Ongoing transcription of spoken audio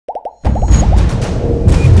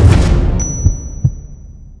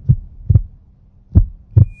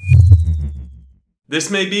This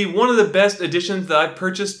may be one of the best additions that I've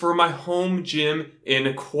purchased for my home gym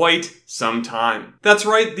in quite some time. That's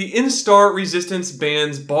right, the INNSTAR resistance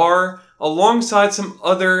bands bar, alongside some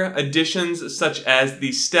other additions such as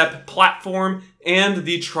the step platform and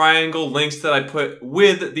the triangle links that I put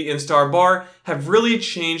with the INNSTAR bar, have really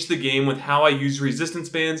changed the game with how I use resistance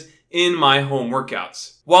bands in my home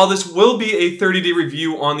workouts. While this will be a 30-day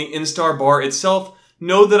review on the INNSTAR bar itself,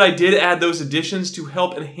 know that I did add those additions to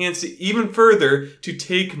help enhance it even further to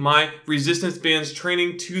take my resistance bands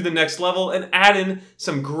training to the next level and add in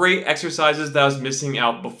some great exercises that I was missing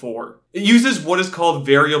out before. It uses what is called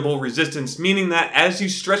variable resistance, meaning that as you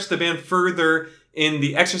stretch the band further in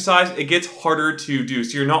the exercise, it gets harder to do.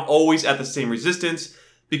 So you're not always at the same resistance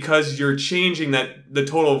because you're changing the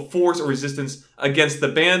total force or resistance against the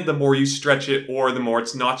band the more you stretch it or the more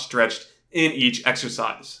it's not stretched in each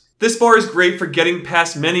exercise. This bar is great for getting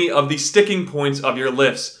past many of the sticking points of your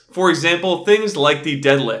lifts. For example, things like the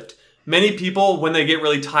deadlift. Many people, when they get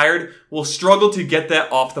really tired, will struggle to get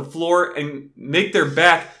that off the floor and make their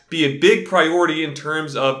back be a big priority in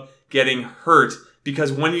terms of getting hurt.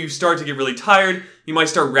 Because when you start to get really tired, you might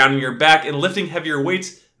start rounding your back, and lifting heavier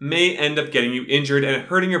weights may end up getting you injured, and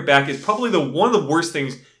hurting your back is probably one of the worst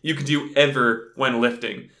things you could do ever when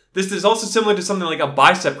lifting. This is also similar to something like a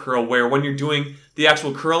bicep curl, where when you're doing the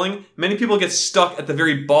actual curling, many people get stuck at the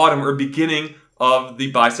very bottom or beginning of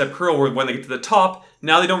the bicep curl, where when they get to the top,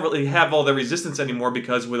 now they don't really have all the resistance anymore,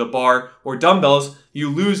 because with a bar or dumbbells, you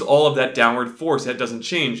lose all of that downward force. That doesn't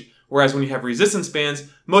change. Whereas when you have resistance bands,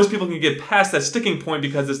 most people can get past that sticking point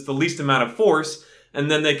because it's the least amount of force,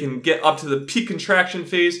 and then they can get up to the peak contraction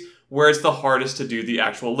phase, where it's the hardest to do the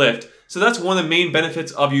actual lift. So that's one of the main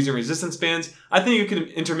benefits of using resistance bands. I think you can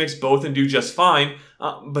intermix both and do just fine,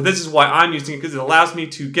 but this is why I'm using it, because it allows me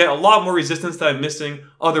to get a lot more resistance that I'm missing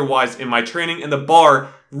otherwise in my training, and the bar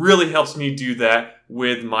really helps me do that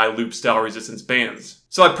with my loop style resistance bands.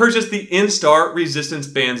 So I purchased the INNSTAR resistance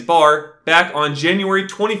bands bar back on January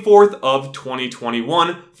 24th of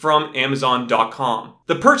 2021 from Amazon.com.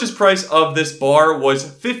 The purchase price of this bar was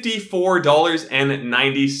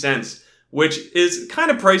 $54.90. Which is kind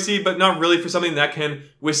of pricey, but not really for something that can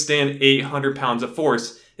withstand 800 pounds of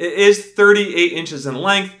force. It is 38 inches in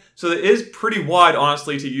length, so it is pretty wide,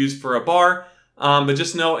 honestly, to use for a bar. But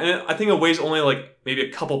just know, and I think it weighs only like maybe a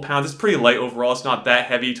couple pounds. It's pretty light overall. It's not that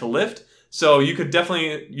heavy to lift. So you could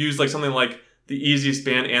definitely use like something like the easiest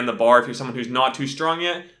band and the bar if you're someone who's not too strong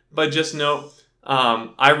yet. But just know,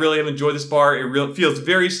 I really have enjoyed this bar. It feels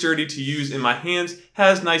very sturdy to use in my hands,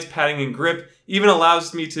 has nice padding and grip, even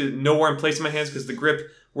allows me to know where I'm placing my hands because the grip,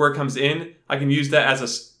 where it comes in, I can use that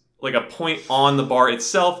as a point on the bar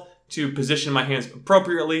itself to position my hands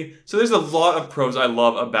appropriately. So there's a lot of pros I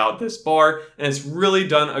love about this bar, and it's really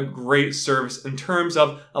done a great service in terms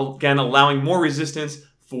of, again, allowing more resistance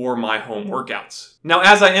for my home workouts. Now,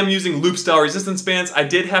 as I am using loop style resistance bands, I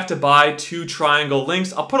did have to buy 2 triangle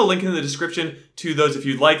links. I'll put a link in the description to those if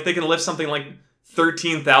you'd like. They can lift something like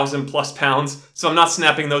 13,000 plus pounds, so I'm not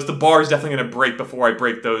snapping those. The bar is definitely going to break before I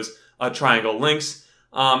break those triangle links.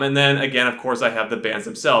 And then again, of course, I have the bands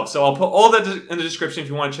themselves. So I'll put all that in the description if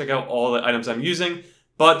you want to check out all the items I'm using.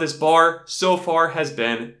 But this bar so far has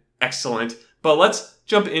been excellent. But let's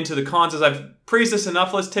jump into the cons. As I've praised this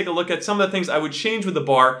enough, let's take a look at some of the things I would change with the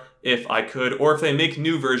bar if I could, or if they make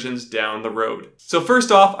new versions down the road. So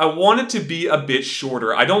first off, I want it to be a bit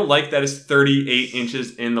shorter. I don't like that it's 38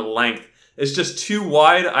 inches in the length. It's just too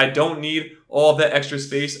wide. I don't need all of that extra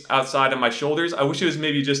space outside of my shoulders. I wish it was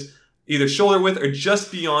maybe just either shoulder width or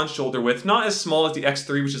just beyond shoulder width. Not as small as the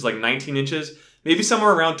X3, which is like 19 inches. Maybe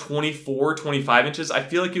somewhere around 24, 25 inches. I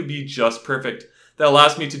feel like it would be just perfect. That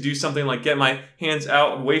allows me to do something like get my hands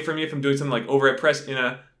out away from me if I'm doing something like overhead press in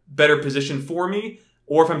a better position for me.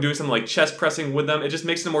 Or if I'm doing something like chest pressing with them, it just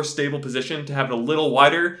makes it a more stable position to have it a little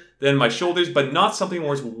wider than my shoulders, but not something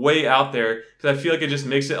where it's way out there, because I feel like it just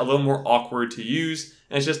makes it a little more awkward to use,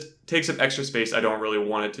 and it just takes up extra space I don't really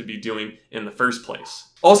want it to be doing in the first place.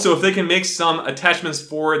 Also, if they can make some attachments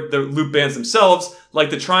for the loop bands themselves, like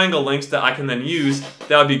the triangle links that I can then use,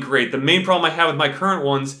 that would be great. The main problem I have with my current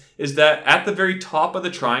ones is that at the very top of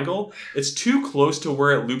the triangle, it's too close to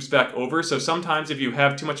where it loops back over, so sometimes if you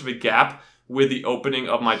have too much of a gap with the opening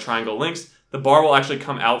of my triangle links, the bar will actually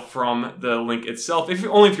come out from the link itself,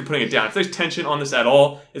 only if you're putting it down. If there's tension on this at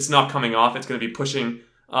all, it's not coming off. It's going to be pushing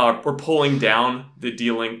or pulling down the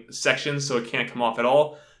D-link section, so it can't come off at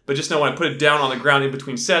all. But just know when I put it down on the ground in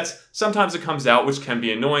between sets, sometimes it comes out, which can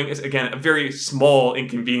be annoying. It's, again, a very small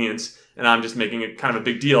inconvenience, and I'm just making a kind of a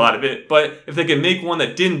big deal out of it. But if they could make one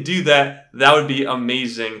that didn't do that, that would be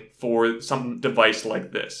amazing for some device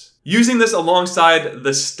like this. Using this alongside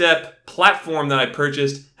the Step platform that I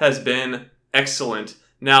purchased has been excellent.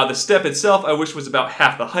 Now, the Step itself I wish was about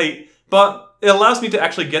half the height, but it allows me to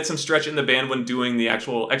actually get some stretch in the band when doing the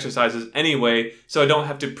actual exercises anyway, so I don't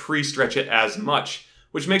have to pre-stretch it as much,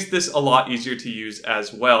 which makes this a lot easier to use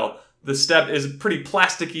as well. The Step is pretty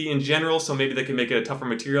plasticky in general, so maybe they can make it a tougher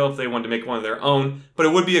material if they wanted to make one of their own, but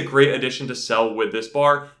it would be a great addition to sell with this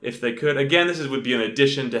bar if they could. Again, this would be an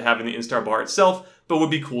addition to having the INNSTAR bar itself, but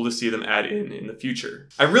would be cool to see them add in the future.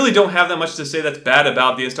 I really don't have that much to say that's bad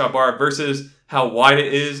about the INNSTAR bar versus how wide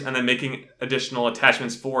it is and then making additional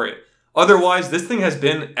attachments for it. Otherwise, this thing has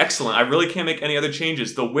been excellent. I really can't make any other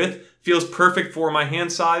changes. The width feels perfect for my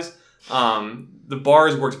hand size. The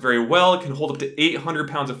bars works very well. It can hold up to 800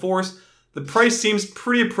 pounds of force. The price seems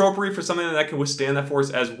pretty appropriate for something that can withstand that force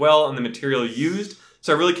as well and the material used.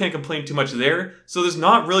 So I really can't complain too much there. So there's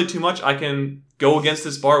not really too much I can go against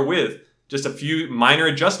this bar with. Just a few minor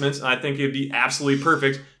adjustments, and I think it would be absolutely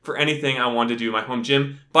perfect for anything I want to do in my home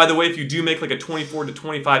gym. By the way, if you do make like a 24 to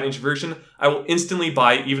 25 inch version, I will instantly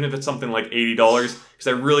buy it, even if it's something like $80, because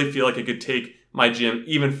I really feel like it could take my gym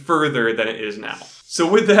even further than it is now. So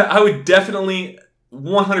with that, I would definitely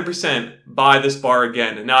 100% buy this bar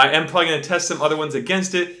again. Now, I am probably going to test some other ones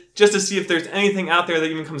against it, just to see if there's anything out there that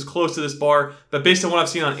even comes close to this bar. But based on what I've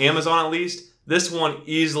seen on Amazon at least, this one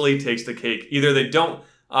easily takes the cake. Either they don't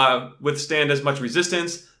withstand as much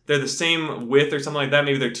resistance, they're the same width or something like that,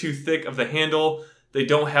 maybe they're too thick of the handle, they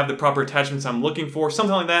don't have the proper attachments I'm looking for,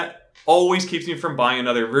 something like that always keeps me from buying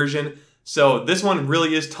another version. So this one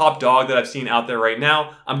really is top dog that I've seen out there right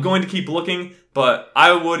now. I'm going to keep looking, but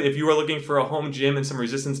I would, if you are looking for a home gym and some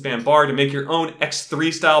resistance band bar to make your own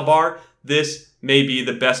X3 style bar, this may be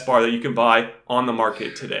the best bar that you can buy on the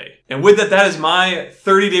market today. And with that, that is my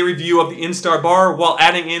 30-day review of the INNSTAR bar while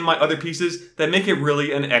adding in my other pieces that make it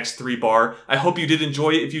really an X3 bar. I hope you did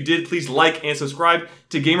enjoy it. If you did, please like and subscribe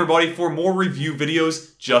to GamerBody for more review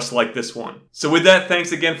videos just like this one. So with that,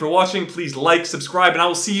 thanks again for watching. Please like, subscribe, and I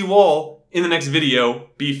will see you all in the next video.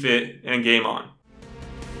 Be fit and game on.